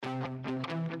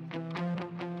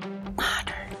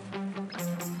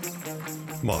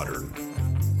Modern.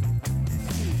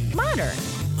 Modern.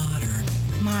 Modern.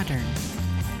 Modern.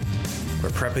 We're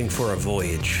prepping for a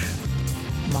voyage.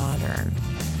 Modern.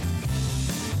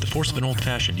 The force of an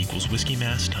old-fashioned equals whiskey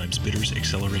mass times bitters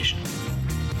acceleration.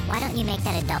 Why don't you make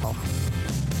that a double?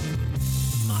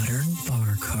 Modern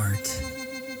Bar Cart.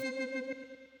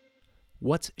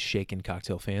 What's shakin',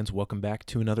 cocktail fans? Welcome back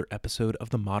to another episode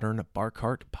of the Modern Bar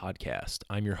Cart podcast.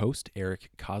 I'm your host, Eric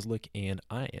Kozlik, and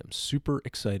I am super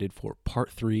excited for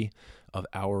part 3 of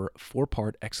our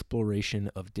 4-part exploration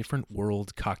of different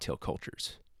world cocktail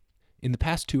cultures. In the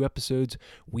past 2 episodes,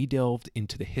 we delved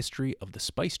into the history of the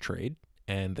spice trade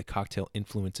and the cocktail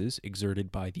influences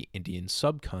exerted by the Indian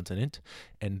subcontinent,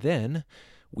 and then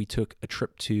we took a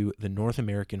trip to the North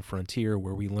American frontier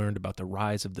where we learned about the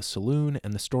rise of the saloon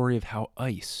and the story of how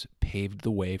ice paved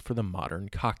the way for the modern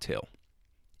cocktail.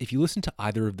 If you listen to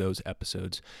either of those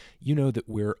episodes, you know that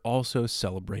we're also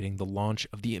celebrating the launch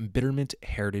of the Embitterment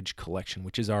Heritage Collection,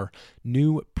 which is our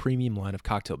new premium line of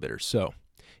cocktail bitters. So,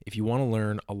 if you want to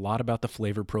learn a lot about the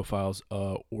flavor profiles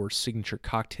or signature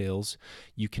cocktails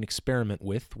you can experiment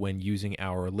with when using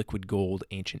our Liquid Gold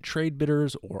Ancient Trade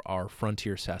bitters or our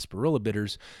Frontier Sarsaparilla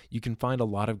bitters, you can find a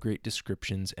lot of great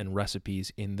descriptions and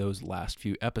recipes in those last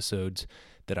few episodes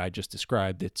that I just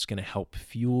described that's going to help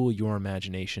fuel your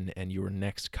imagination and your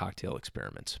next cocktail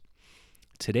experiments.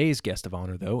 Today's guest of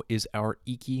honor, though, is our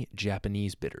Iki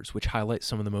Japanese bitters, which highlight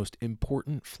some of the most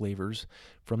important flavors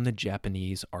from the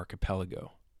Japanese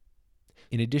archipelago.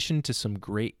 In addition to some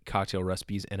great cocktail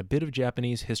recipes and a bit of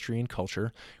Japanese history and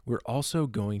culture, we're also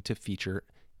going to feature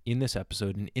in this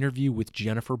episode an interview with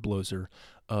Jennifer Bloeser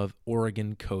of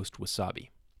Oregon Coast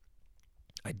Wasabi.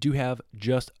 I do have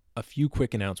just a few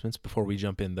quick announcements before we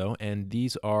jump in, though, and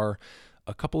these are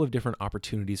a couple of different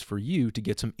opportunities for you to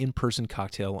get some in-person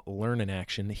cocktail learn in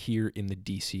action here in the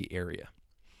DC area.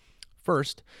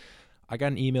 First, I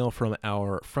got an email from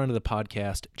our friend of the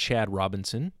podcast, Chad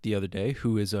Robinson, the other day,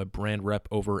 who is a brand rep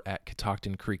over at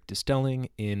Catoctin Creek Distilling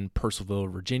in Purcellville,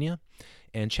 Virginia.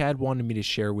 And Chad wanted me to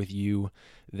share with you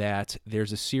that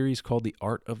there's a series called The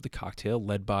Art of the Cocktail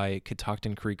led by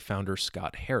Catoctin Creek founder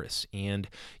Scott Harris. And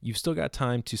you've still got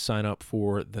time to sign up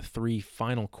for the 3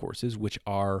 final courses, which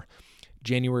are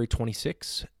January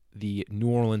 26th, the New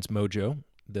Orleans Mojo,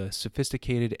 the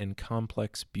Sophisticated and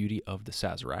Complex Beauty of the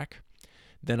Sazerac.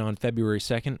 Then on February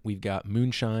 2nd, we've got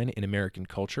Moonshine in American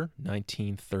Culture,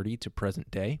 1930 to present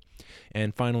day.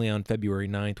 And finally, on February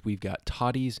 9th, we've got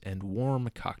Toddies and Warm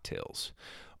Cocktails.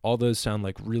 All those sound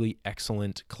like really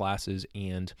excellent classes,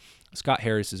 and Scott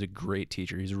Harris is a great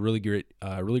teacher. He's a really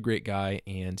great guy,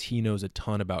 and he knows a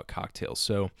ton about cocktails.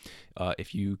 So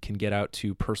if you can get out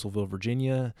to Purcellville,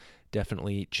 Virginia,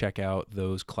 definitely check out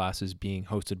those classes being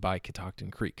hosted by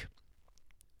Catoctin Creek.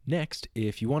 Next,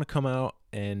 if you want to come out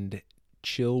and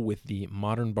chill with the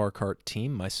Modern Bar Cart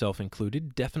team, myself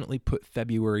included, definitely put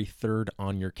February 3rd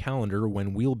on your calendar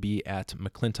when we'll be at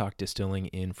McClintock Distilling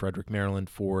in Frederick,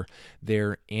 Maryland for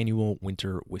their annual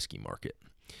winter whiskey market.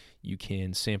 You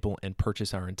can sample and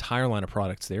purchase our entire line of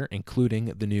products there, including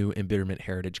the new Embitterment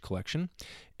Heritage Collection,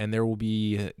 and there will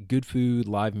be good food,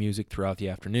 live music throughout the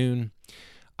afternoon.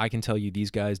 I can tell you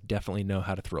these guys definitely know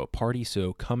how to throw a party,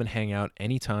 so come and hang out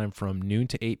anytime from noon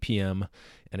to 8 p.m.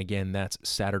 And again, that's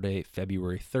Saturday,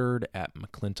 February 3rd at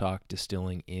McClintock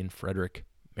Distilling in Frederick,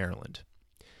 Maryland.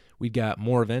 We've got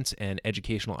more events and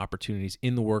educational opportunities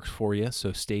in the works for you,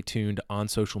 so stay tuned on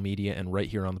social media and right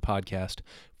here on the podcast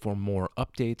for more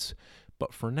updates.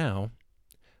 But for now,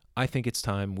 I think it's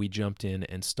time we jumped in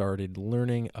and started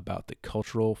learning about the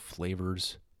cultural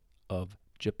flavors of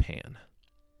Japan.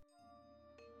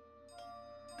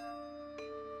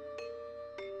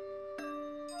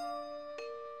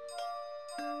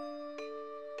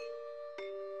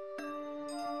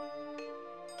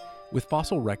 With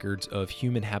fossil records of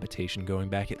human habitation going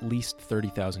back at least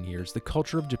 30,000 years, the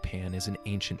culture of Japan is an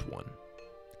ancient one.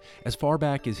 As far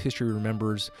back as history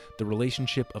remembers, the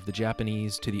relationship of the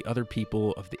Japanese to the other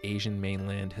people of the Asian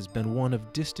mainland has been one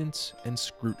of distance and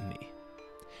scrutiny,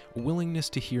 a willingness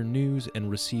to hear news and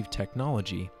receive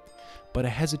technology, but a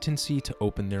hesitancy to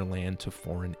open their land to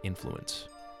foreign influence.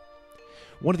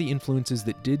 One of the influences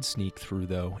that did sneak through,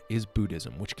 though, is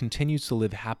Buddhism, which continues to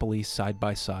live happily side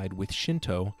by side with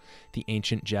Shinto, the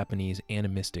ancient Japanese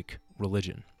animistic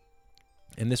religion.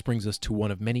 And this brings us to one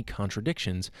of many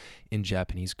contradictions in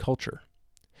Japanese culture.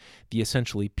 The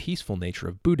essentially peaceful nature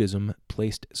of Buddhism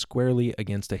placed squarely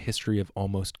against a history of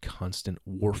almost constant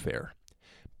warfare,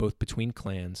 both between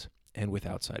clans and with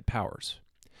outside powers.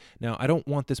 Now, I don't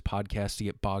want this podcast to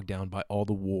get bogged down by all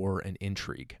the war and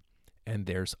intrigue, and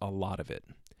there's a lot of it.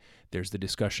 There's the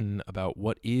discussion about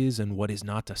what is and what is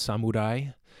not a samurai,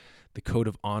 the code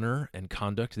of honor and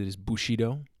conduct that is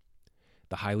Bushido,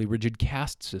 the highly rigid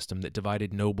caste system that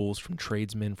divided nobles from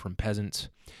tradesmen from peasants.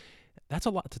 That's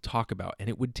a lot to talk about, and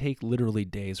it would take literally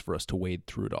days for us to wade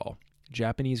through it all.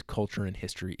 Japanese culture and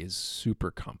history is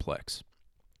super complex.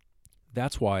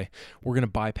 That's why we're going to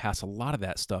bypass a lot of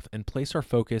that stuff and place our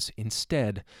focus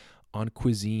instead on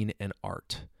cuisine and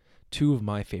art, two of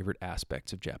my favorite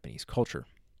aspects of Japanese culture.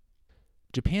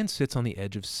 Japan sits on the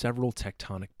edge of several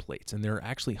tectonic plates, and there are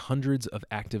actually hundreds of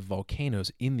active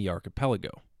volcanoes in the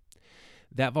archipelago.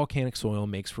 That volcanic soil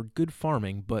makes for good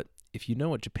farming, but if you know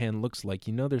what Japan looks like,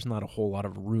 you know there's not a whole lot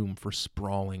of room for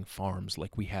sprawling farms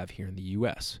like we have here in the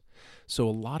US. So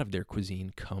a lot of their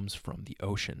cuisine comes from the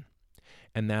ocean,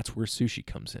 and that's where sushi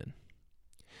comes in.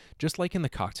 Just like in the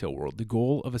cocktail world, the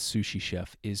goal of a sushi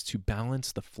chef is to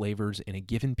balance the flavors in a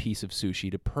given piece of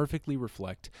sushi to perfectly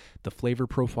reflect the flavor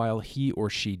profile he or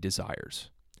she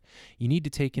desires. You need to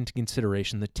take into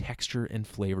consideration the texture and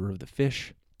flavor of the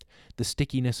fish, the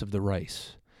stickiness of the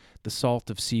rice, the salt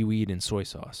of seaweed and soy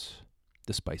sauce,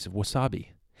 the spice of wasabi,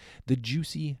 the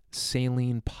juicy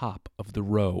saline pop of the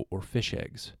roe or fish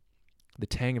eggs, the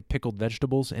tang of pickled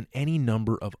vegetables, and any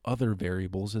number of other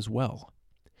variables as well.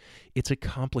 It's a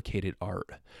complicated art,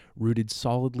 rooted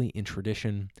solidly in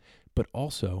tradition, but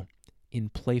also in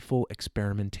playful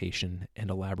experimentation and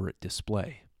elaborate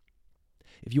display.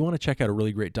 If you want to check out a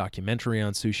really great documentary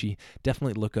on sushi,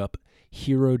 definitely look up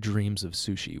Hero Dreams of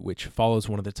Sushi, which follows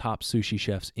one of the top sushi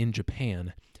chefs in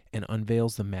Japan and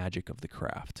unveils the magic of the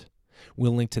craft.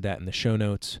 We'll link to that in the show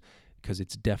notes because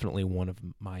it's definitely one of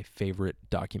my favorite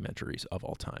documentaries of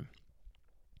all time.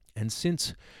 And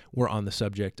since we're on the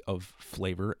subject of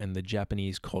flavor and the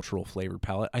Japanese cultural flavor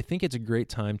palette, I think it's a great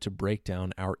time to break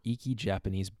down our Iki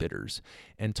Japanese bitters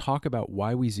and talk about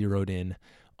why we zeroed in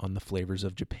on the flavors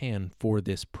of Japan for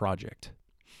this project.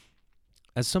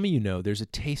 As some of you know, there's a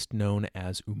taste known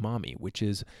as umami, which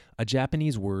is a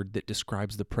Japanese word that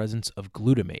describes the presence of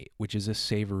glutamate, which is a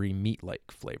savory meat-like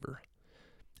flavor.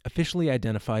 Officially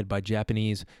identified by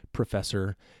Japanese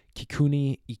professor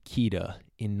Kikuni Ikeda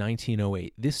in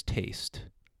 1908, this taste,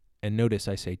 and notice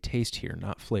I say taste here,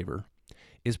 not flavor,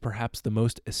 is perhaps the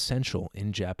most essential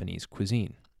in Japanese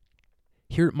cuisine.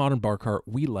 Here at Modern Bar Cart,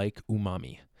 we like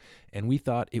umami, and we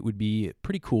thought it would be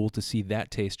pretty cool to see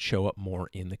that taste show up more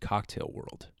in the cocktail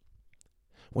world.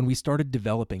 When we started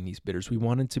developing these bitters, we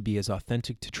wanted to be as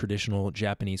authentic to traditional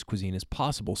Japanese cuisine as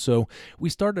possible, so we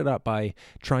started out by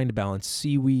trying to balance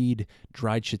seaweed,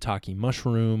 dried shiitake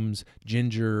mushrooms,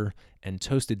 ginger, and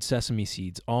toasted sesame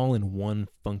seeds all in one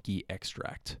funky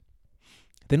extract.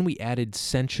 Then we added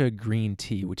sencha green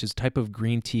tea, which is a type of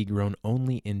green tea grown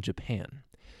only in Japan.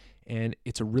 And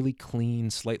it's a really clean,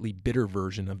 slightly bitter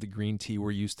version of the green tea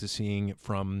we're used to seeing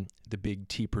from the big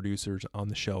tea producers on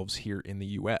the shelves here in the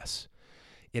US.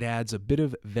 It adds a bit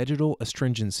of vegetal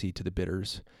astringency to the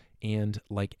bitters, and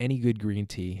like any good green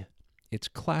tea, it's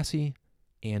classy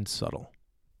and subtle.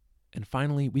 And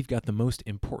finally, we've got the most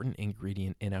important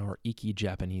ingredient in our Iki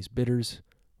Japanese bitters,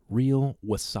 real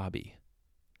wasabi.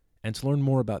 And to learn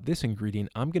more about this ingredient,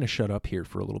 I'm going to shut up here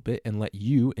for a little bit and let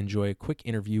you enjoy a quick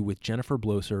interview with Jennifer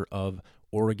Bloeser of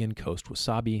Oregon Coast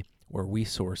Wasabi, where we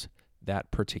source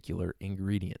that particular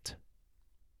ingredient.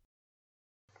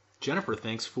 Jennifer,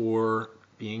 thanks for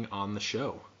being on the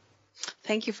show.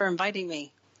 Thank you for inviting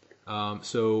me.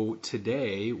 So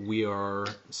today we are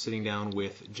sitting down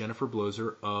with Jennifer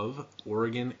Bloeser of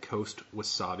Oregon Coast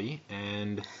Wasabi,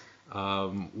 and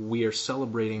we are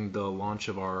celebrating the launch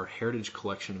of our Heritage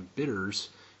Collection of bitters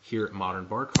here at Modern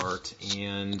Bar Cart,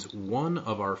 and one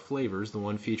of our flavors, the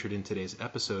one featured in today's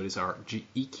episode, is our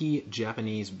Iki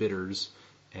Japanese bitters,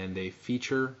 and they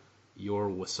feature your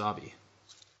wasabi.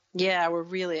 Yeah, we're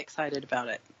really excited about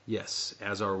it. Yes,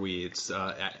 as are we. It's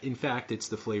in fact, it's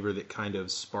the flavor that kind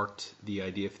of sparked the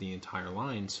idea for the entire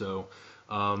line. So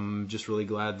just really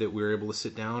glad that we were able to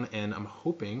sit down, and I'm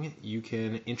hoping you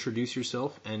can introduce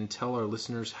yourself and tell our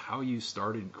listeners how you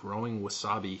started growing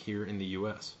wasabi here in the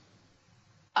U.S.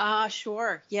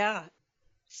 Sure, yeah.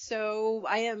 So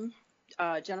I am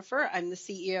Jennifer. I'm the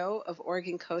CEO of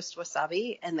Oregon Coast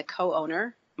Wasabi and the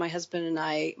co-owner. My husband and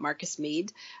I, Marcus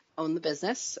Mead, own the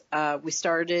business. We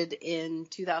started in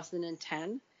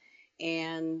 2010,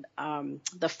 and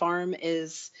the farm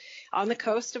is on the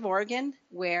coast of Oregon,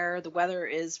 where the weather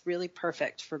is really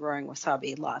perfect for growing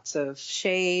wasabi. Lots of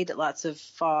shade, lots of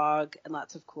fog, and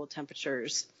lots of cool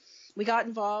temperatures. We got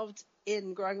involved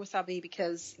in growing wasabi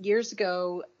because years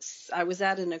ago I was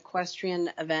at an equestrian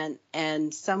event,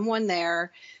 and someone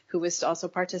there who was also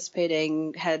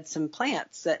participating had some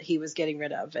plants that he was getting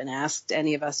rid of and asked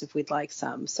any of us if we'd like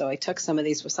some. So I took some of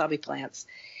these wasabi plants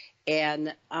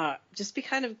and just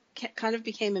kind of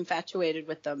became infatuated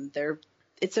with them.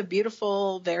 It's a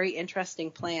beautiful, very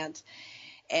interesting plant,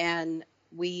 and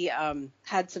we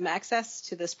had some access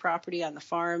to this property on the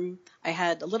farm. I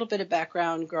had a little bit of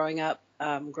background growing up,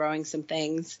 growing some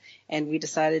things, and we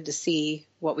decided to see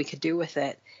what we could do with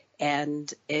it.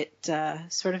 And it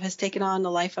sort of has taken on a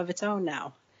life of its own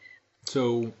now.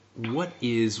 So what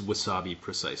is wasabi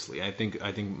precisely? I think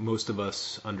most of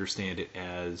us understand it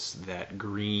as that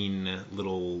green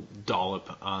little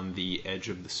dollop on the edge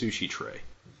of the sushi tray.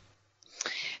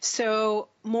 So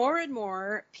more and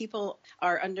more people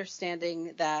are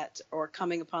understanding that, or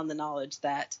coming upon the knowledge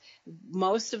that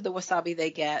most of the wasabi they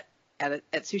get at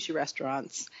sushi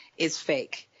restaurants is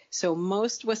fake. So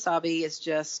most wasabi is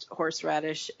just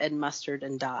horseradish and mustard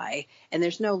and dye, and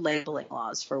there's no labeling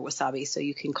laws for wasabi, so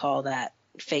you can call that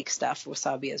fake stuff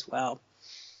wasabi as well.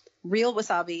 Real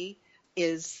wasabi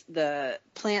is, the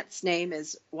plant's name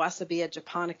is Wasabi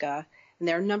japonica, and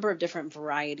there are a number of different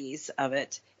varieties of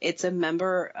it. It's a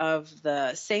member of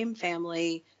the same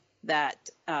family that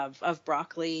of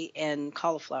broccoli and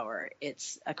cauliflower.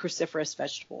 It's a cruciferous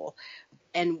vegetable.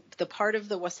 And the part of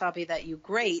the wasabi that you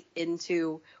grate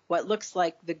into what looks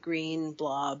like the green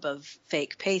blob of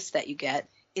fake paste that you get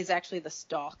is actually the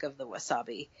stalk of the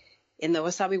wasabi. In the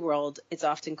wasabi world, it's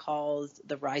often called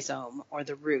the rhizome or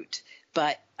the root,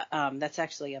 but that's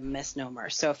actually a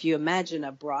misnomer. So if you imagine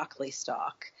a broccoli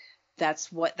stalk, that's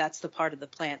the part of the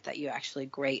plant that you actually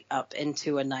grate up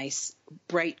into a nice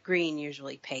bright green,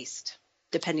 usually paste,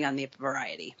 depending on the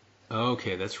variety.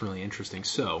 Okay, that's really interesting.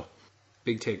 So,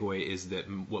 big takeaway is that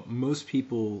what most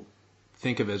people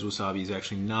think of as wasabi is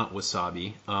actually not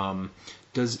wasabi.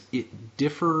 Does it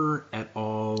differ at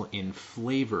all in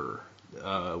flavor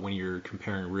when you're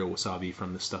comparing real wasabi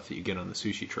from the stuff that you get on the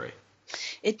sushi tray?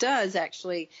 It does,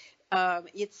 actually.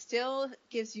 It still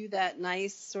gives you that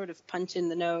nice sort of punch in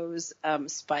the nose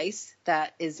spice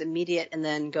that is immediate and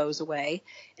then goes away.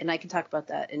 And I can talk about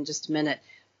that in just a minute.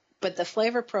 But the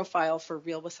flavor profile for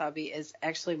real wasabi is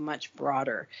actually much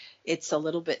broader. It's a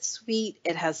little bit sweet.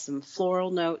 It has some floral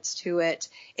notes to it.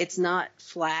 It's not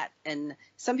flat. And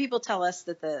some people tell us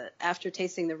that after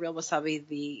tasting the real wasabi,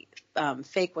 the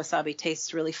fake wasabi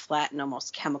tastes really flat and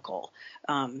almost chemical,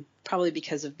 probably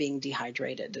because of being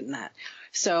dehydrated and that.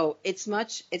 So it's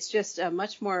just a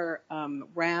much more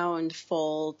round,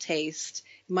 full taste,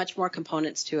 much more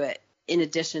components to it, in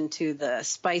addition to the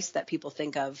spice that people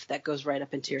think of that goes right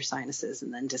up into your sinuses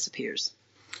and then disappears.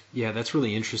 Yeah, that's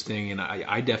really interesting, and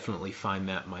I definitely find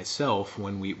that myself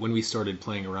when we started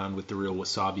playing around with the real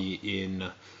wasabi in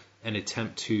an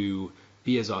attempt to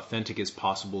be as authentic as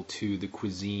possible to the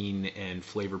cuisine and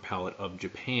flavor palette of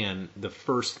Japan. The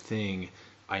first thing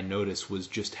I noticed was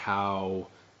just how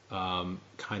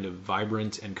kind of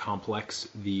vibrant and complex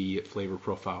the flavor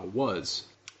profile was.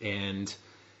 And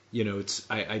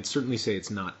I'd certainly say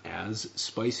it's not as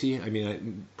spicy. I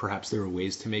mean, perhaps there are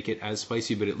ways to make it as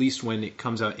spicy, but at least when it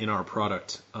comes out in our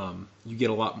product, you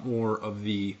get a lot more of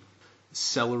the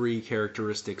celery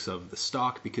characteristics of the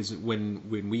stalk, because when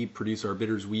we produce our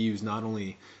bitters, we use not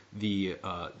only the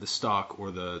stalk,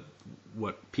 or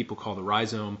what people call the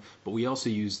rhizome, but we also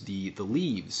use the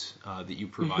leaves that you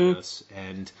provide us,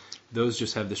 and those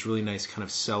just have this really nice kind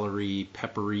of celery,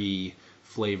 peppery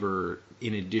flavor,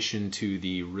 in addition to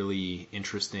the really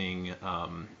interesting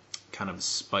kind of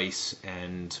spice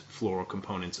and floral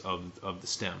components of the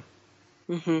stem.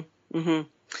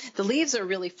 The leaves are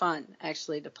really fun,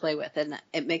 actually, to play with, and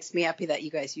it makes me happy that you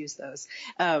guys use those,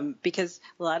 because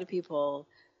a lot of people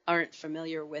aren't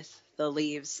familiar with the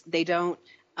leaves. They're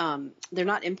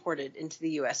not imported into the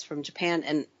U.S. from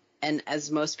Japan, and as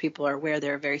most people are aware,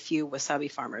 there are very few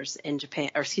wasabi farmers in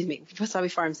Japan,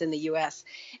 wasabi farms in the U.S.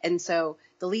 And so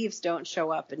the leaves don't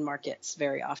show up in markets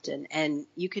very often, and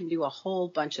you can do a whole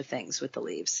bunch of things with the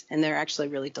leaves, and they're actually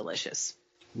really delicious.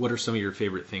 What are some of your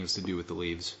favorite things to do with the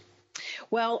leaves?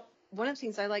 Well, one of the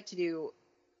things I like to do,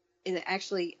 and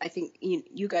actually I think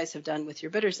you guys have done with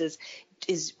your bitters,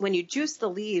 is when you juice the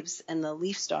leaves and the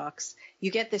leaf stalks,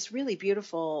 you get this really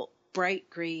beautiful, bright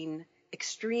green,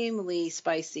 extremely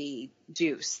spicy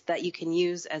juice that you can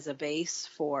use as a base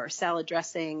for salad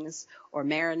dressings or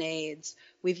marinades.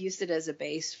 We've used it as a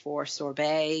base for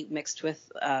sorbet mixed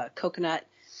with coconut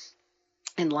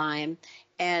and lime,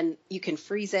 and you can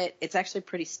freeze it. It's actually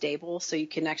pretty stable, so you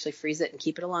can actually freeze it and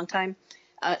keep it a long time.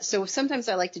 So sometimes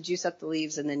I like to juice up the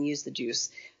leaves and then use the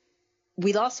juice.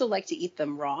 We'd also like to eat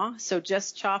them raw, so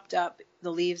just chopped up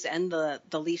the leaves and the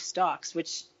leaf stalks,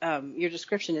 which your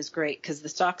description is great, because the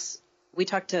stalks, we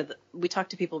talk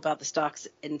to people about the stalks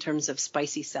in terms of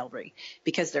spicy celery,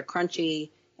 because they're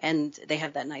crunchy and they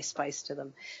have that nice spice to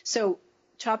them. So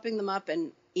chopping them up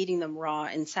and eating them raw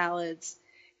in salads.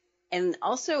 And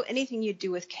also anything you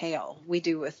do with kale, we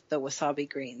do with the wasabi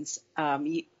greens.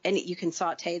 You can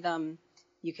saute them,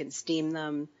 you can steam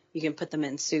them, you can put them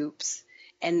in soups.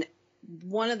 And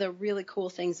one of the really cool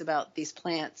things about these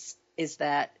plants is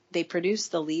that they produce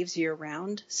the leaves year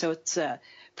round. So it's a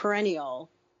perennial,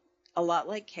 a lot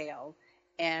like kale.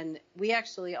 And we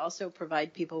actually also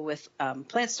provide people with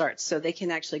plant starts, so they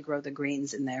can actually grow the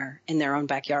greens in their own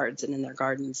backyards and in their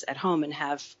gardens at home and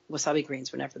have wasabi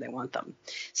greens whenever they want them.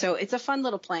 So it's a fun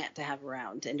little plant to have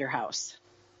around in your house.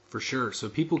 For sure. So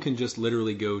people can just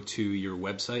literally go to your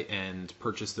website and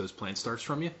purchase those plant starts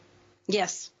from you?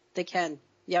 Yes, they can.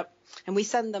 Yep. And we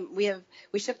send them,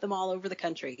 we ship them all over the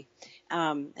country.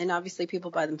 And obviously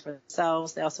people buy them for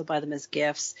themselves. They also buy them as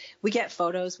gifts. We get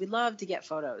photos. We love to get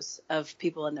photos of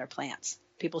people and their plants.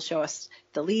 People show us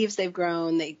the leaves they've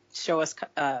grown. They show us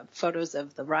photos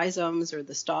of the rhizomes or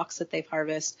the stalks that they've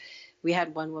harvested. We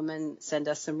had one woman send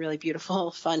us some really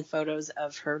beautiful, fun photos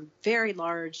of her very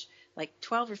large, like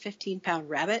 12 or 15 pound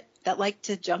rabbit that liked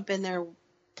to jump in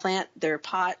their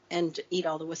pot and eat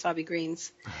all the wasabi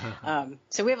greens.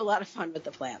 So we have a lot of fun with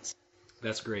the plants.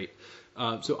 That's great.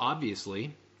 So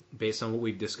obviously, based on what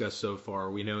we've discussed so far,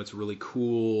 we know it's a really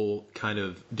cool kind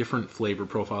of different flavor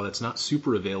profile that's not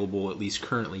super available, at least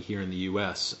currently here in the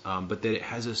U.S., but that it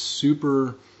has a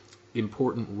super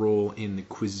important role in the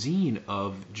cuisine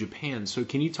of Japan. So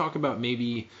can you talk about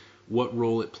maybe what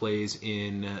role it plays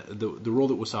in the role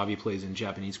that wasabi plays in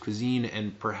Japanese cuisine,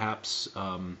 and perhaps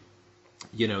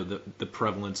the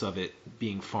prevalence of it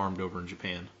being farmed over in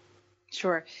Japan?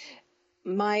 Sure.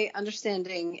 My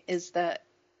understanding is that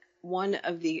one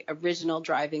of the original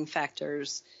driving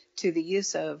factors to the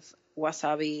use of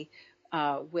wasabi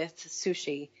with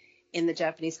sushi in the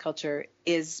Japanese culture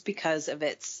is because of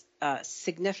its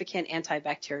significant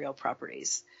antibacterial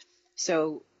properties.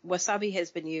 So wasabi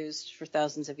has been used for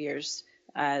thousands of years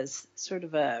as sort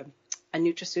of a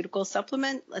nutraceutical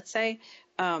supplement, let's say,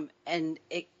 and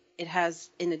it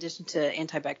has, in addition to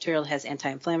antibacterial, it has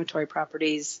anti-inflammatory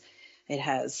properties. It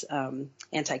has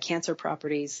anti-cancer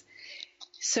properties.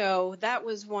 So that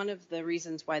was one of the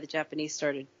reasons why the Japanese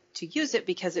started to use it,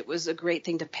 because it was a great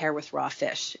thing to pair with raw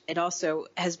fish. It also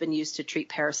has been used to treat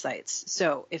parasites.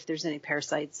 So if there's any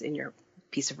parasites in your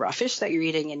piece of raw fish that you're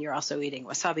eating and you're also eating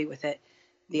wasabi with it,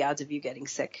 the odds of you getting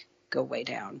sick go way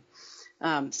down.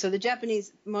 So the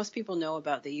Japanese, most people know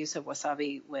about the use of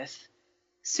wasabi with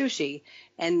sushi.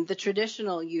 And the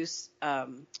traditional use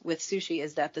with sushi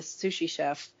is that the sushi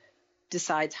chef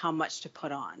decides how much to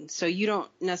put on. So you don't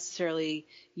necessarily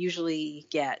usually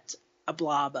get a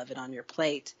blob of it on your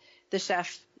plate. The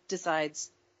chef decides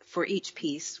for each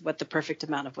piece what the perfect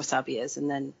amount of wasabi is, and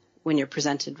then when you're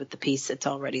presented with the piece, it's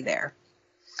already there.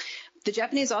 The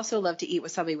Japanese also love to eat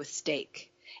wasabi with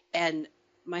steak, and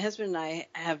my husband and I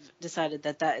have decided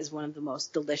that that is one of the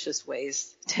most delicious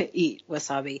ways to eat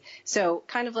wasabi. So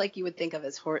kind of like you would think of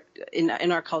as in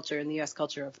our culture, in the U.S.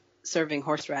 culture, of serving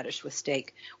horseradish with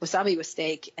steak. Wasabi with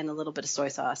steak and a little bit of soy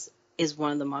sauce is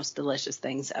one of the most delicious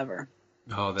things ever.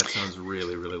 Oh, that sounds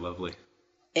really, really lovely.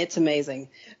 It's amazing.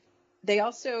 They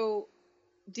also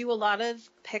do a lot of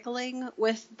pickling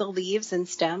with the leaves and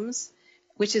stems,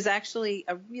 which is actually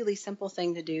a really simple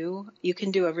thing to do. You can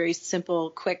do a very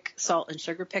simple, quick salt and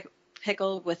sugar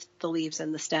pickle with the leaves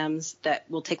and the stems that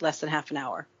will take less than half an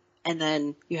hour. And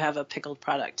then you have a pickled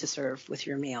product to serve with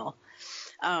your meal.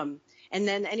 And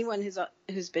then anyone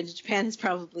who's been to Japan has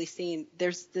probably seen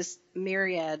there's this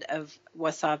myriad of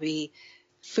wasabi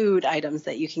food items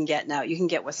that you can get now. You can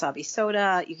get wasabi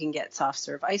soda, you can get soft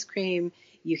serve ice cream,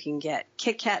 you can get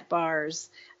Kit Kat bars,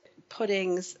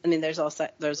 puddings. I mean, there's all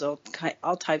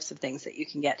types of things that you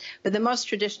can get. But the most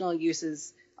traditional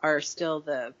uses are still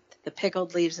the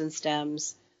pickled leaves and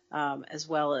stems, as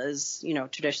well as,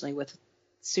 traditionally with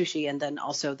sushi, and then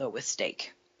also with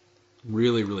steak.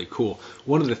 Really, really cool.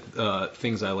 One of the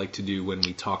things I like to do when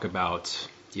we talk about,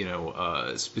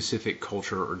 specific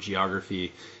culture or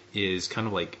geography is kind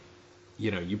of like,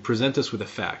 you present us with a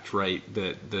fact, right?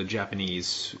 That the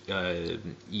Japanese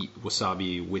eat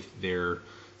wasabi with their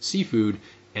seafood,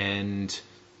 and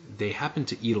they happen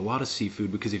to eat a lot of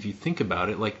seafood because if you think about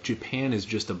it, like Japan is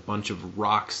just a bunch of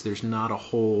rocks. There's not a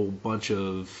whole bunch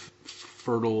of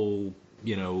fertile,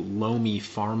 loamy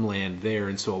farmland there.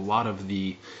 And so a lot of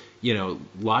the,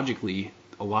 logically,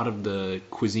 a lot of the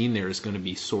cuisine there is going to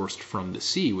be sourced from the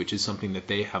sea, which is something that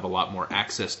they have a lot more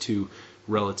access to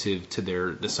relative to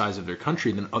the size of their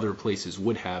country than other places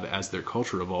would have as their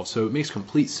culture evolves. So it makes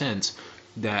complete sense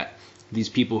that these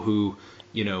people who,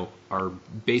 are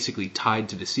basically tied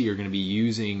to the sea are going to be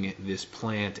using this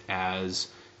plant as,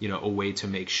 a way to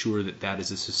make sure that that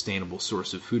is a sustainable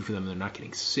source of food for them and they're not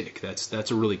getting sick.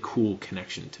 That's a really cool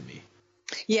connection to me.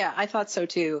 Yeah, I thought so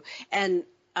too. And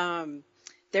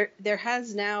there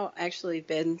has now actually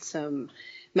been some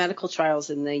medical trials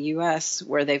in the U.S.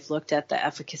 where they've looked at the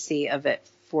efficacy of it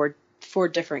for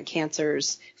different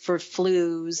cancers, for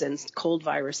flus and cold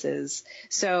viruses.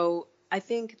 So I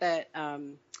think that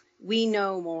we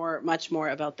know much more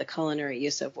about the culinary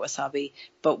use of wasabi,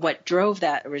 but what drove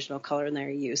that original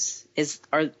culinary use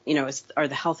are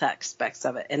the health aspects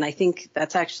of it. And I think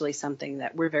that's actually something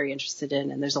that we're very interested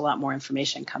in, and there's a lot more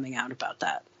information coming out about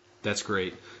that. That's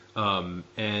great. And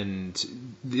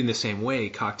in the same way,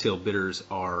 cocktail bitters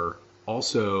are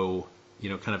also,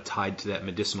 kind of tied to that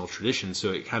medicinal tradition.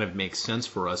 So it kind of makes sense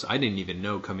for us. I didn't even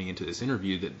know coming into this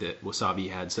interview that wasabi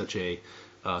had such a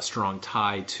strong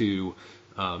tie to,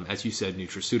 as you said,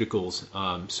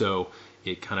 nutraceuticals. So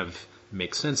it kind of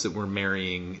makes sense that we're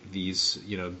marrying these,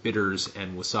 bitters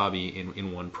and wasabi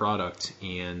in one product.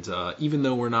 And even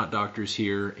though we're not doctors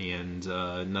here and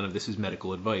none of this is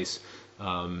medical advice,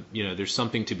 there's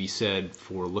something to be said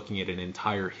for looking at an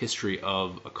entire history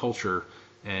of a culture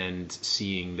and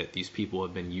seeing that these people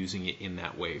have been using it in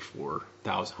that way for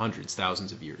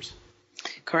thousands of years.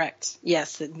 Correct.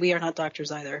 Yes, we are not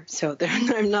doctors either. So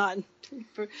I'm not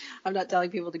telling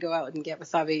people to go out and get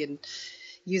wasabi and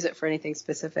use it for anything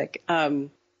specific. Cool.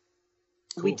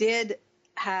 We did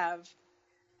have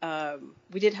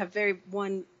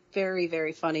one very,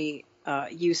 very funny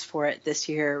use for it this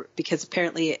year, because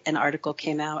apparently an article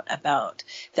came out about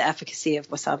the efficacy of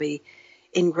wasabi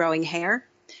in growing hair.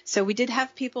 So we did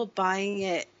have people buying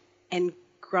it and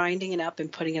grinding it up and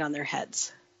putting it on their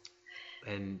heads.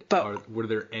 And were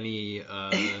there any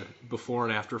before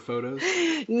and after photos?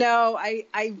 No,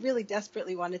 I really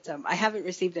desperately wanted some. I haven't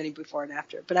received any before and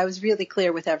after, but I was really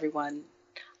clear with everyone.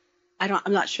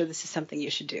 I'm not sure this is something you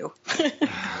should do.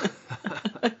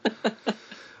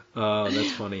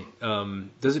 That's funny.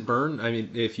 Does it burn? I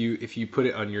mean, if you put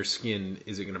it on your skin,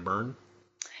 is it going to burn?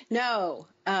 No,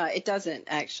 it doesn't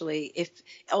actually.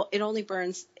 It only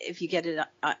burns if you get it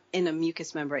in a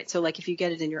mucous membrane. So like if you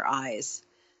get it in your eyes,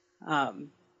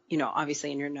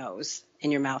 obviously in your nose,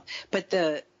 in your mouth. But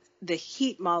the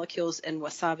heat molecules in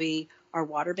wasabi are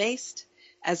water-based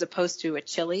as opposed to a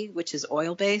chili, which is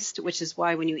oil-based, which is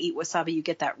why when you eat wasabi, you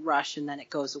get that rush and then it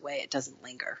goes away. It doesn't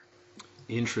linger.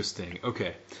 Interesting.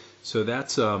 Okay. So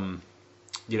that's,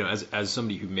 as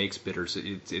somebody who makes bitters,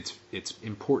 it's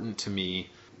important to me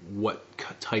what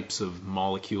types of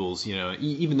molecules,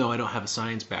 even though I don't have a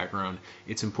science background,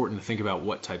 it's important to think about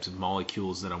what types of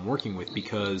molecules that I'm working with,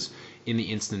 because in the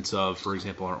instance of, for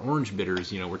example, our orange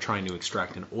bitters, we're trying to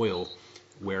extract an oil,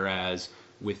 whereas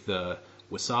with the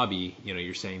wasabi,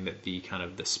 you're saying that the kind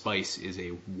of the spice is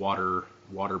a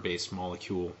water-based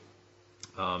molecule.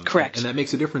 Correct. And that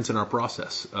makes a difference in our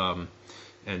process.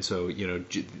 And so,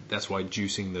 that's why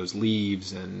juicing those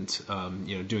leaves and,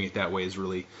 doing it that way is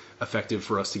really effective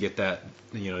for us to get that,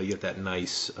 that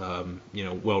nice,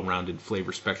 well-rounded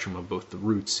flavor spectrum of both the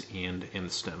roots and the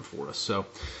stem for us. So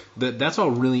that's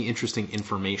all really interesting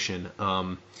information.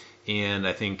 And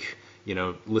I think,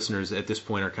 listeners at this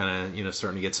point are kind of,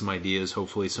 starting to get some ideas.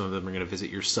 Hopefully some of them are going to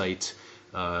visit your site,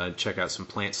 check out some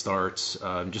plant starts,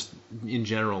 just in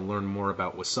general, learn more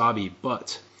about wasabi.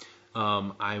 But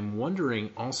I'm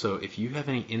wondering also if you have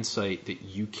any insight that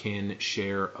you can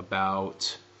share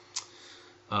about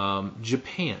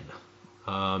Japan.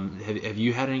 Have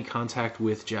you had any contact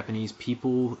with Japanese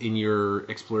people in your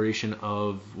exploration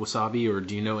of wasabi, or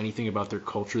do you know anything about their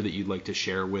culture that you'd like to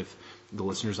share with the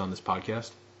listeners on this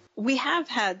podcast? We have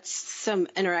had some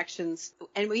interactions,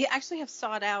 and we actually have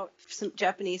sought out some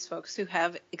Japanese folks who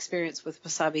have experience with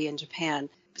wasabi in Japan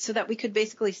so that we could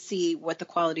basically see what the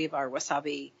quality of our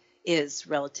wasabi is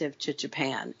relative to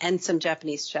Japan, and some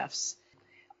Japanese chefs.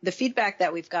 The feedback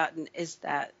that we've gotten is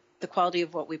that the quality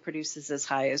of what we produce is as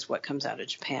high as what comes out of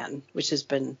Japan, which has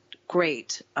been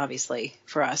great, obviously,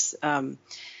 for us. And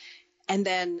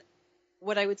then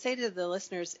what I would say to the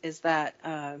listeners is that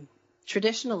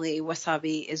traditionally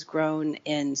wasabi is grown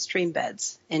in stream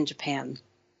beds in Japan,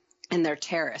 and they're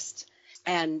terraced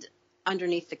and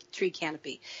underneath the tree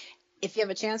canopy. If you have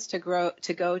a chance to go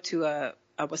to a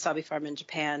wasabi farm in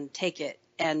Japan, take it.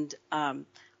 And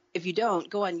if you don't,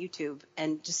 go on YouTube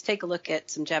and just take a look at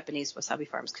some Japanese wasabi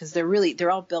farms, because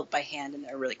they're all built by hand and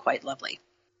they're really quite lovely.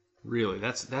 Really,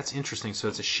 that's interesting. So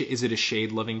is it a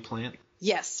shade loving plant?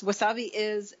 Yes, wasabi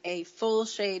is a full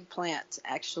shade plant.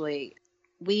 Actually,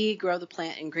 we grow the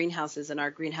plant in greenhouses, and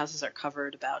our greenhouses are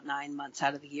covered about 9 months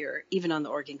out of the year, even on the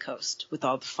Oregon coast with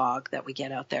all the fog that we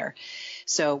get out there.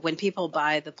 So when people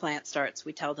buy the plant starts,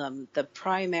 we tell them the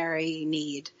primary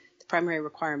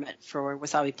requirement for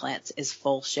wasabi plants is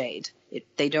full shade.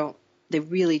 They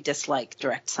really dislike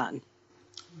direct sun.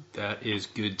 That is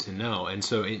good to know. And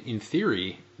so in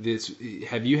theory,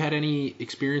 have you had any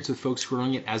experience with folks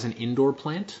growing it as an indoor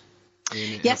plant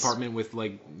in an apartment with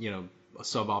a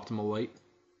suboptimal light?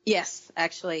 Yes,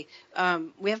 actually.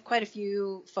 We have quite a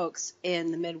few folks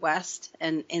in the Midwest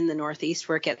and in the Northeast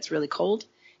where it gets really cold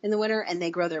in the winter, and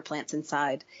they grow their plants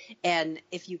inside. And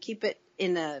if you keep it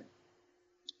in a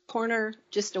corner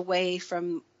just away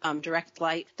from direct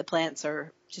light, the plants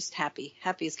are just happy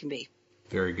as can be.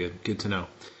 Very good. Good to know.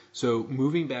 So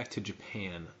moving back to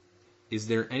Japan, is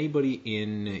there anybody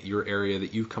in your area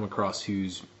that you've come across who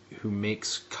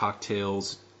makes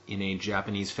cocktails in a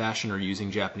Japanese fashion or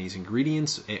using Japanese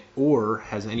ingredients, or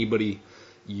has anybody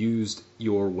used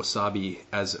your wasabi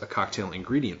as a cocktail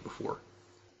ingredient before?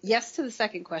 Yes to the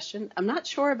second question. I'm not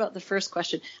sure about the first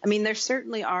question. I mean, there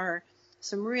certainly are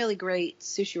some really great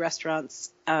sushi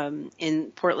restaurants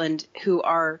in Portland who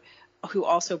also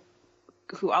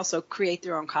create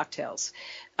their own cocktails.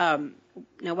 Now,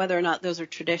 whether or not those are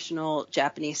traditional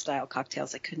Japanese style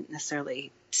cocktails, I couldn't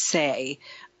necessarily say.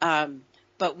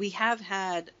 But we have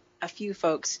had a few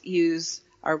folks use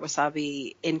our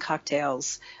wasabi in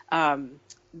cocktails.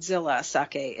 Zilla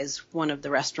Sake is one of the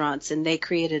restaurants, and they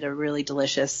created a really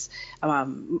delicious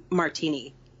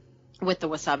martini with the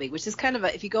wasabi, which is kind of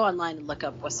if you go online and look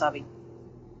up wasabi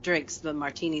drinks, the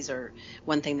martinis are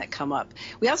one thing that come up.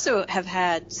 We also have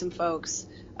had some folks,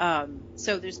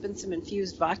 so there's been some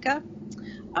infused vodka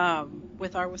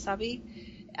with our wasabi.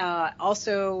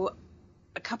 Also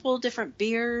a couple different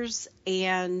beers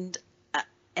and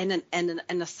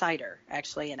a cider,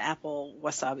 actually, an apple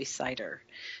wasabi cider.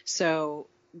 So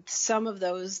some of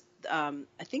those, I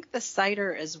think the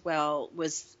cider as well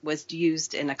was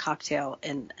used in a cocktail,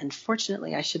 and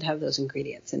unfortunately I should have those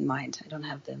ingredients in mind. I don't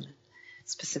have them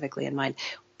specifically in mind.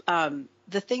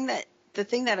 The thing that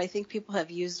I think people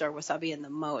have used our wasabi in the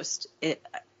most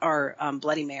are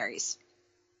Bloody Marys.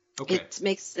 Okay. It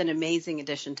makes an amazing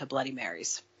addition to Bloody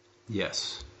Marys.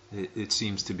 Yes, it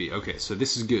seems to be. Okay, so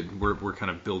this is good. We're kind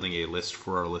of building a list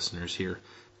for our listeners here,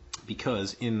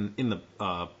 because in the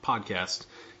podcast,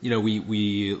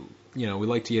 we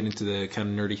like to get into the kind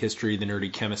of nerdy history, the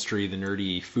nerdy chemistry, the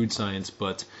nerdy food science,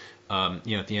 but at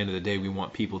the end of the day, we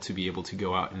want people to be able to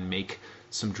go out and make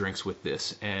some drinks with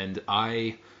this. And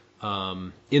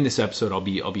in this episode, I'll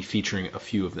be featuring a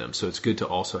few of them. So it's good to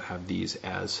also have these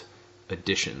as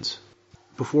additions.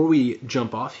 Before we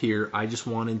jump off here, I just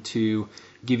wanted to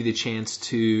give you the chance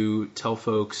to tell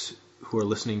folks who are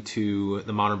listening to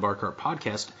the Modern Bar Cart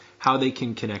podcast how they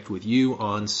can connect with you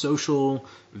on social,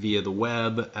 via the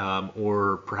web,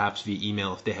 or perhaps via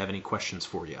email if they have any questions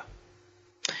for you.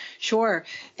 Sure.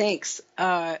 Thanks.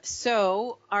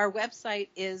 So our website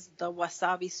is the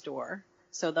Wasabi Store.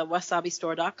 So the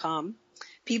wasabistore.com.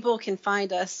 People can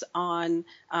find us on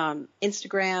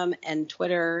Instagram and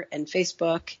Twitter and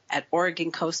Facebook at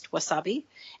Oregon Coast Wasabi.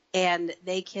 And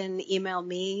they can email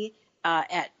me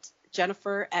at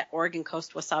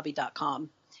jennifer@OregonCoastWasabi.com.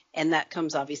 And that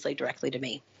comes obviously directly to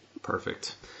me.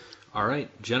 Perfect. All right,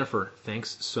 Jennifer,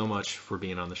 thanks so much for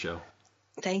being on the show.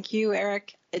 Thank you,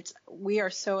 Eric. We are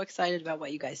so excited about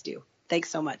what you guys do. Thanks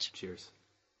so much. Cheers.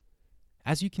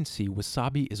 As you can see,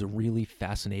 wasabi is a really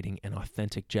fascinating and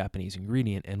authentic Japanese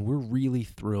ingredient, and we're really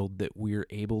thrilled that we're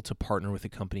able to partner with a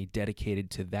company dedicated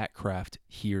to that craft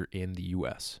here in the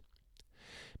U.S.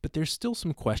 But there's still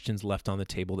some questions left on the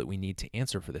table that we need to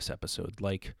answer for this episode,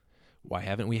 like, why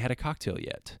haven't we had a cocktail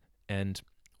yet? And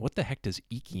what the heck does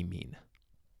iki mean?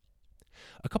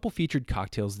 A couple featured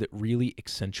cocktails that really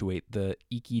accentuate the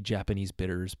iki Japanese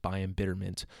bitters by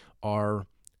Embitterment are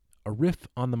a riff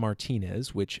on the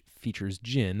Martinez, which features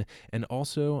gin, and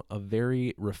also a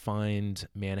very refined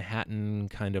Manhattan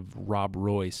kind of Rob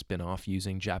Roy spinoff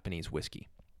using Japanese whiskey.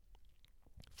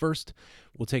 First,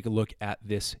 we'll take a look at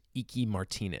this Iki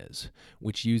Martinez,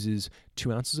 which uses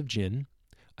 2 ounces of gin,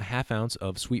 a half ounce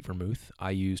of sweet vermouth, I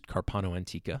used Carpano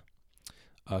Antica,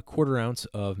 a 1/4 ounce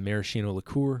of maraschino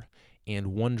liqueur,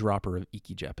 and 1 dropper of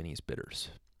Iki Japanese bitters.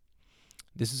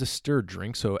 This is a stirred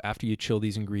drink, so after you chill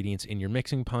these ingredients in your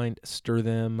mixing pint, stir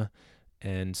them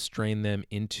and strain them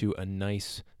into a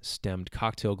nice stemmed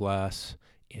cocktail glass,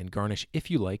 and garnish,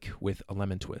 if you like, with a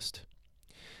lemon twist.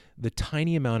 The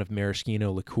tiny amount of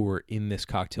maraschino liqueur in this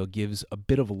cocktail gives a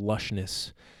bit of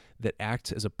lushness that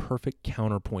acts as a perfect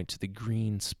counterpoint to the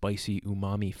green, spicy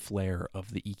umami flair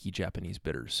of the Iki Japanese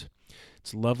bitters.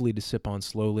 It's lovely to sip on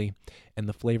slowly, and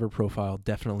the flavor profile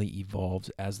definitely evolves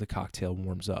as the cocktail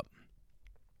warms up.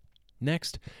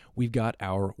 Next, we've got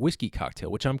our whiskey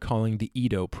cocktail, which I'm calling the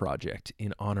Edo Project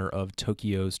in honor of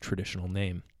Tokyo's traditional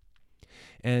name.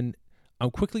 And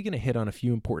I'm quickly going to hit on a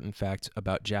few important facts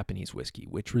about Japanese whiskey,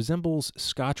 which resembles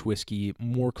Scotch whiskey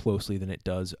more closely than it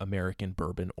does American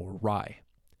bourbon or rye.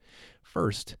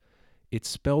 First, it's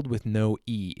spelled with no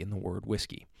E in the word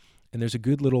whiskey. And there's a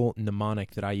good little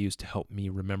mnemonic that I use to help me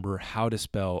remember how to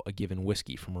spell a given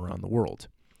whiskey from around the world.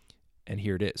 And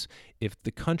here it is. If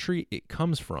the country it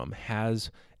comes from has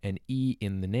an E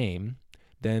in the name,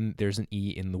 then there's an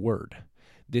E in the word.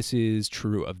 This is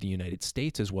true of the United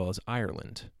States as well as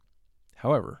Ireland.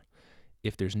 However,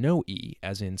 if there's no E,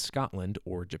 as in Scotland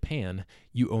or Japan,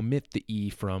 you omit the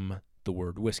E from the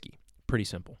word whiskey. Pretty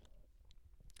simple.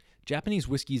 Japanese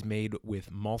whiskey is made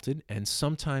with malted and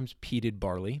sometimes peated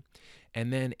barley,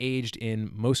 and then aged in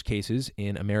most cases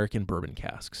in American bourbon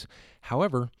casks.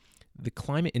 However, the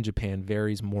climate in Japan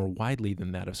varies more widely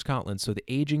than that of Scotland, so the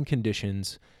aging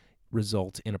conditions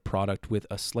result in a product with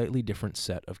a slightly different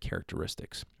set of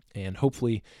characteristics. And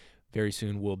hopefully, very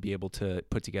soon we'll be able to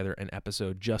put together an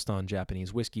episode just on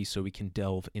Japanese whiskey so we can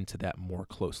delve into that more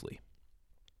closely.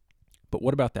 But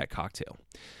what about that cocktail?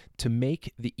 To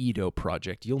make the Edo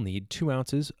Project, you'll need 2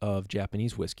 ounces of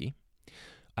Japanese whiskey,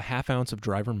 a half ounce of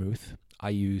dry vermouth.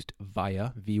 I used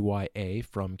Vaya, V-Y-A,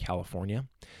 from California,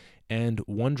 and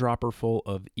 1 dropper full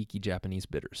of Iki Japanese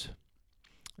bitters.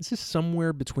 This is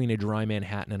somewhere between a dry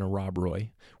Manhattan and a Rob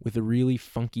Roy, with a really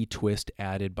funky twist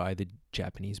added by the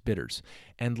Japanese bitters.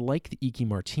 And like the Iki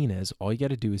Martinez, all you got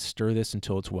to do is stir this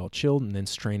until it's well chilled and then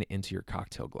strain it into your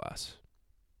cocktail glass.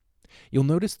 You'll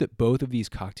notice that both of these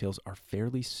cocktails are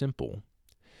fairly simple,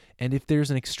 and if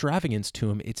there's an extravagance to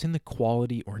them, it's in the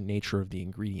quality or nature of the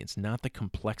ingredients, not the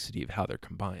complexity of how they're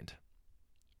combined.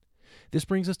 This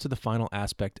brings us to the final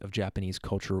aspect of Japanese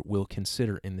culture we'll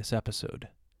consider in this episode: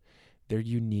 their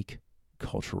unique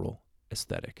cultural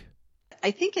aesthetic.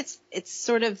 I think it's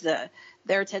sort of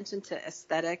their attention to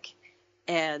aesthetic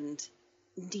and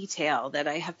detail that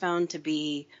I have found to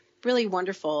be really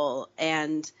wonderful.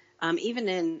 And even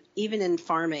in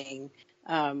farming,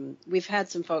 we've had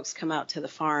some folks come out to the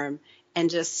farm and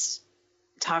just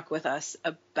talk with us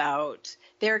about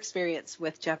their experience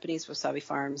with Japanese wasabi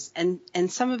farms, and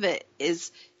some of it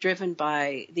is driven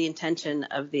by the intention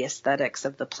of the aesthetics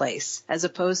of the place, as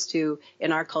opposed to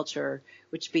in our culture,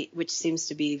 which seems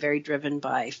to be very driven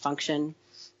by function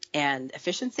and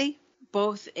efficiency,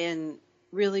 both in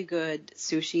really good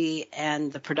sushi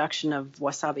and the production of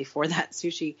wasabi for that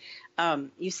sushi.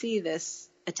 You see this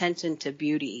attention to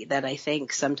beauty that I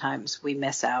think sometimes we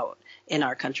miss out in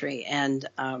our country, and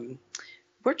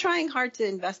we're trying hard to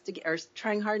investigate, or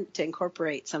trying hard to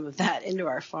incorporate some of that into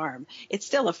our farm. It's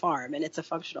still a farm and it's a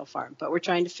functional farm, but we're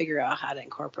trying to figure out how to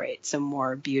incorporate some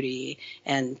more beauty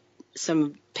and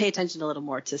pay attention a little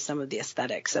more to some of the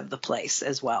aesthetics of the place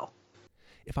as well.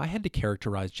 If I had to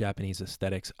characterize Japanese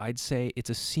aesthetics, I'd say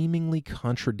it's a seemingly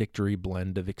contradictory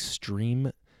blend of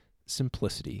extreme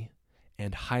simplicity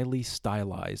and highly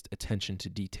stylized attention to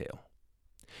detail.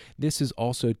 This is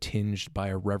also tinged by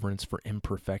a reverence for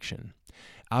imperfection,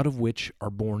 out of which are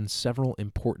born several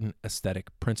important aesthetic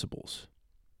principles.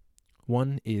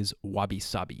 One is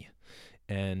wabi-sabi,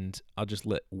 and I'll just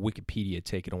let Wikipedia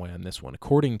take it away on this one.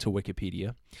 According to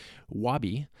Wikipedia,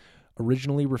 wabi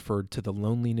originally referred to the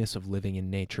loneliness of living in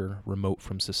nature, remote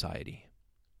from society.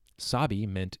 Sabi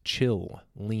meant chill,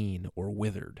 lean, or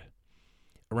withered.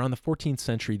 Around the 14th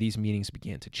century, these meanings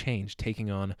began to change, taking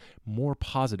on more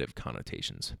positive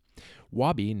connotations.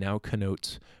 Wabi now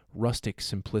connotes rustic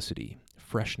simplicity,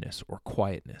 freshness, or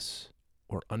quietness,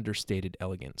 or understated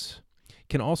elegance. It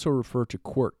can also refer to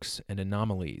quirks and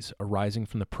anomalies arising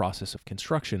from the process of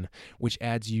construction, which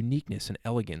adds uniqueness and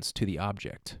elegance to the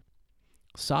object.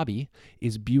 Sabi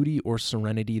is beauty or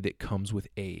serenity that comes with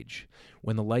age,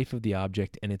 when the life of the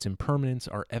object and its impermanence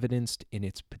are evidenced in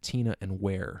its patina and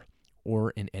wear,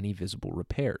 or in any visible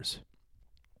repairs.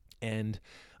 And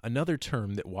another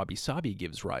term that wabi-sabi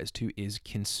gives rise to is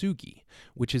kintsugi,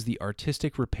 which is the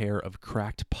artistic repair of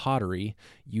cracked pottery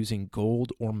using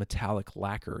gold or metallic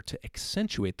lacquer to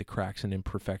accentuate the cracks and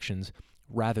imperfections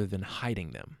rather than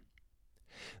hiding them.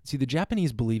 See, the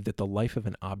Japanese believe that the life of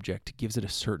an object gives it a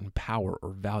certain power or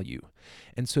value,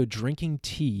 and so drinking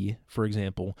tea, for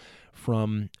example,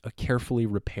 from a carefully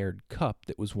repaired cup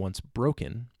that was once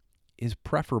broken is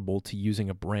preferable to using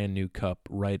a brand new cup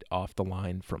right off the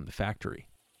line from the factory.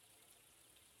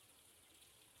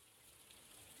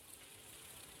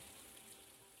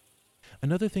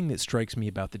 Another thing that strikes me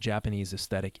about the Japanese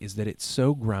aesthetic is that it's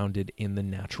so grounded in the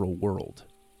natural world.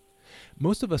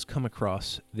 Most of us come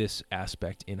across this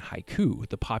aspect in haiku,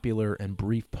 the popular and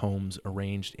brief poems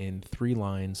arranged in 3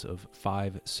 lines of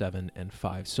 5, 7, and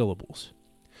 5 syllables.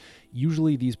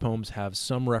 Usually these poems have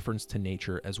some reference to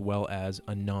nature as well as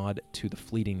a nod to the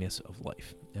fleetingness of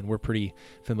life. And we're pretty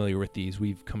familiar with these.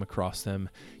 We've come across them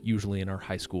usually in our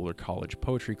high school or college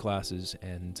poetry classes,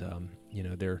 and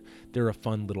they're a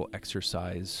fun little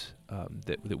exercise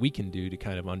that we can do to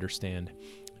kind of understand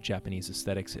Japanese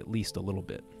aesthetics at least a little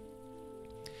bit.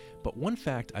 But one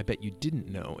fact I bet you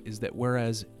didn't know is that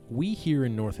whereas we here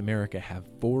in North America have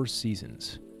 4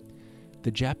 seasons, the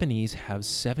Japanese have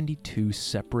 72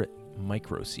 separate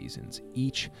micro-seasons,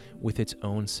 each with its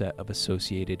own set of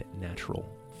associated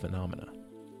natural phenomena.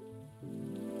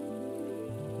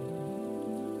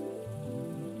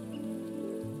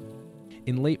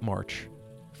 In late March,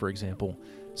 for example,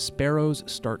 sparrows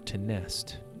start to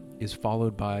nest is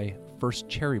followed by first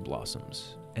cherry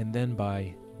blossoms and then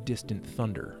by distant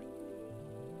thunder.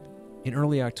 In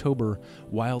early October,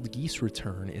 wild geese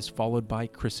return is followed by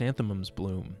chrysanthemums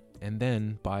bloom and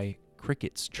then by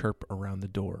crickets chirp around the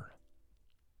door.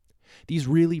 These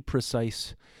really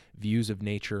precise views of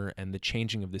nature and the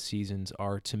changing of the seasons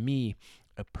are, to me,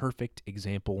 a perfect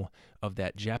example of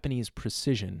that Japanese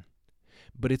precision,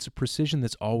 but it's a precision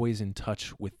that's always in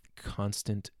touch with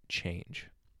constant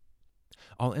change.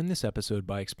 I'll end this episode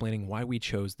by explaining why we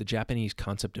chose the Japanese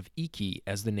concept of iki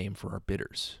as the name for our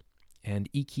bitters. And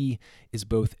iki is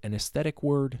both an aesthetic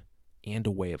word and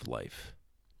a way of life.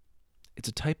 It's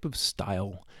a type of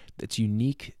style that's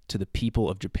unique to the people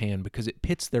of Japan because it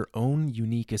pits their own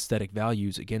unique aesthetic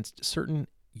values against certain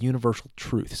universal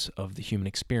truths of the human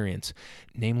experience,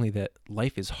 namely that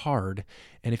life is hard,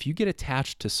 and if you get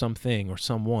attached to something or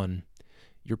someone,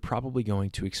 you're probably going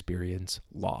to experience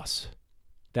loss.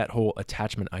 That whole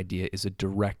attachment idea is a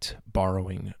direct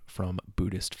borrowing from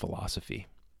Buddhist philosophy.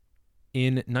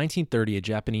 In 1930, a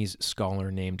Japanese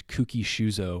scholar named Kuki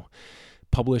Shuzo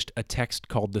published a text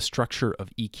called The Structure of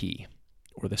Iki,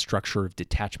 or The Structure of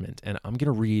Detachment, and I'm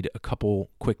going to read a couple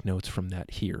quick notes from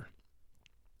that here.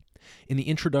 In the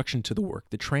introduction to the work,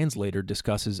 the translator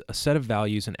discusses a set of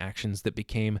values and actions that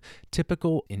became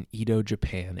typical in Edo,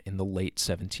 Japan in the late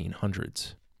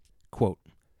 1700s. Quote,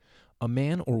 "A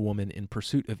man or woman in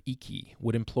pursuit of iki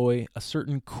would employ a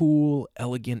certain cool,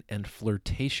 elegant, and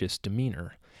flirtatious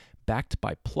demeanor, backed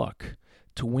by pluck,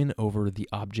 to win over the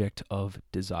object of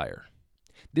desire.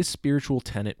 This spiritual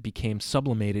tenet became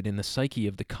sublimated in the psyche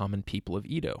of the common people of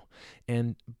Edo,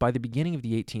 and by the beginning of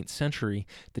the 18th century,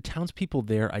 the townspeople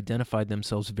there identified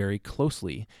themselves very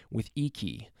closely with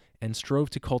iki and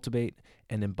strove to cultivate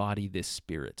and embody this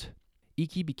spirit.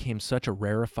 Iki became such a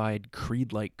rarefied,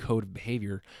 creed-like code of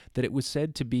behavior that it was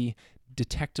said to be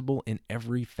detectable in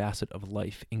every facet of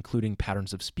life, including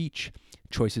patterns of speech,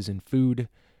 choices in food,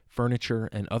 furniture,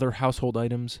 and other household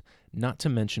items, not to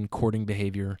mention courting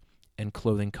behavior and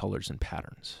clothing colors and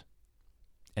patterns."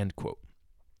 End quote.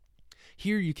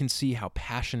 Here you can see how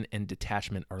passion and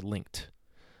detachment are linked.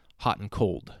 Hot and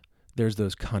cold. There's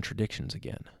those contradictions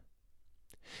again.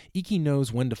 Iki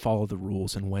knows when to follow the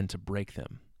rules and when to break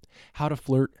them, how to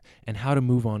flirt and how to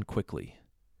move on quickly.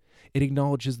 It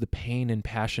acknowledges the pain and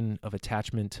passion of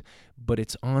attachment, but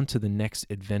it's on to the next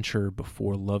adventure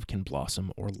before love can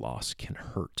blossom or loss can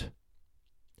hurt.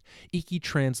 Iki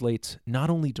translates not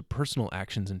only to personal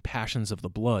actions and passions of the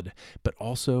blood, but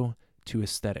also to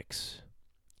aesthetics.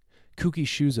 Kuki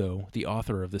Shuzo, the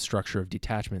author of The Structure of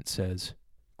Detachment, says,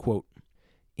 quote,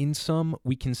 "In sum,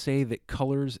 we can say that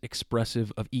colors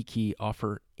expressive of iki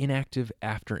offer inactive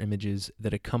after-images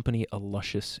that accompany a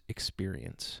luscious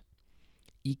experience.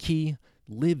 Iki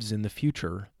lives in the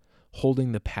future,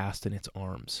 holding the past in its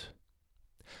arms.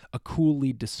 A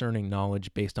coolly discerning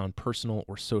knowledge based on personal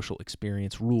or social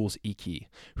experience rules iki,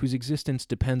 whose existence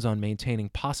depends on maintaining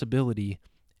possibility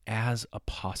as a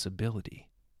possibility.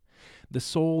 The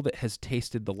soul that has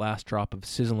tasted the last drop of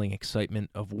sizzling excitement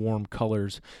of warm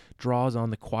colors draws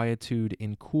on the quietude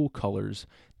in cool colors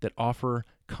that offer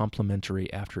complementary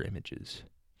afterimages.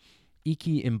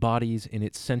 Iki embodies in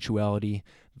its sensuality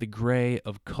the gray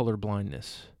of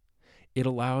colorblindness. It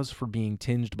allows for being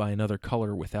tinged by another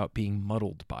color without being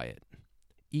muddled by it.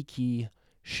 Iki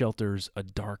shelters a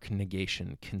dark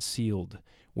negation concealed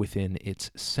within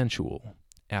its sensual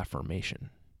affirmation."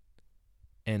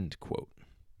 End quote.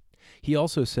 He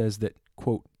also says that,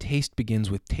 quote, "Taste begins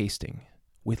with tasting,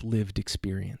 with lived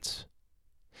experience."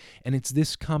 And it's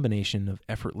this combination of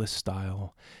effortless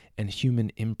style and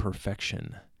human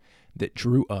imperfection that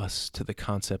drew us to the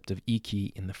concept of iki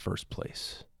in the first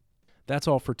place. That's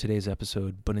all for today's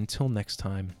episode, but until next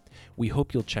time, we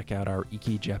hope you'll check out our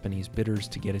Iki Japanese bitters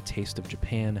to get a taste of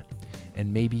Japan,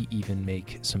 and maybe even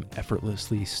make some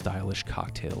effortlessly stylish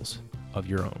cocktails of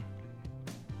your own.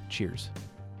 Cheers.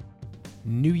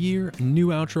 New year, new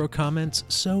outro comments,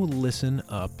 so listen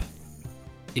up.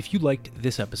 If you liked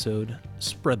this episode,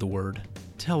 spread the word.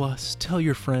 Tell us, tell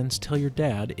your friends, tell your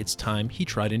dad it's time he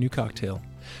tried a new cocktail.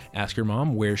 Ask your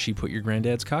mom where she put your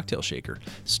granddad's cocktail shaker.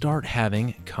 Start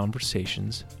having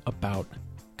conversations about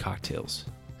cocktails.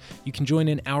 You can join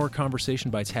in our conversation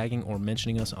by tagging or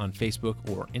mentioning us on Facebook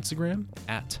or Instagram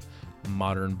at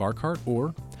Modern Bar Cart,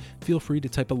 or feel free to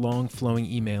type a long flowing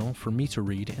email for me to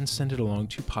read and send it along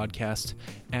to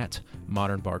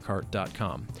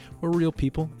podcast@modernbarcart.com. We're real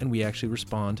people and we actually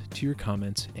respond to your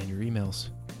comments and your emails.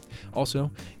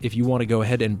 Also, if you want to go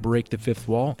ahead and break the fifth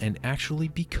wall and actually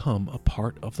become a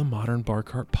part of the Modern Bar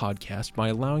Cart podcast by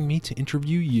allowing me to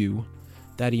interview you,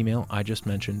 that email I just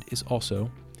mentioned is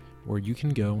also where you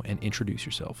can go and introduce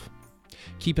yourself.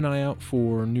 Keep an eye out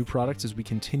for new products as we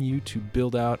continue to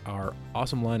build out our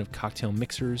awesome line of cocktail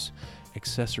mixers,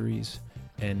 accessories,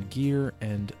 and gear.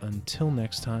 And until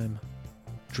next time,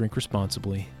 drink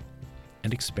responsibly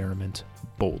and experiment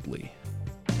boldly.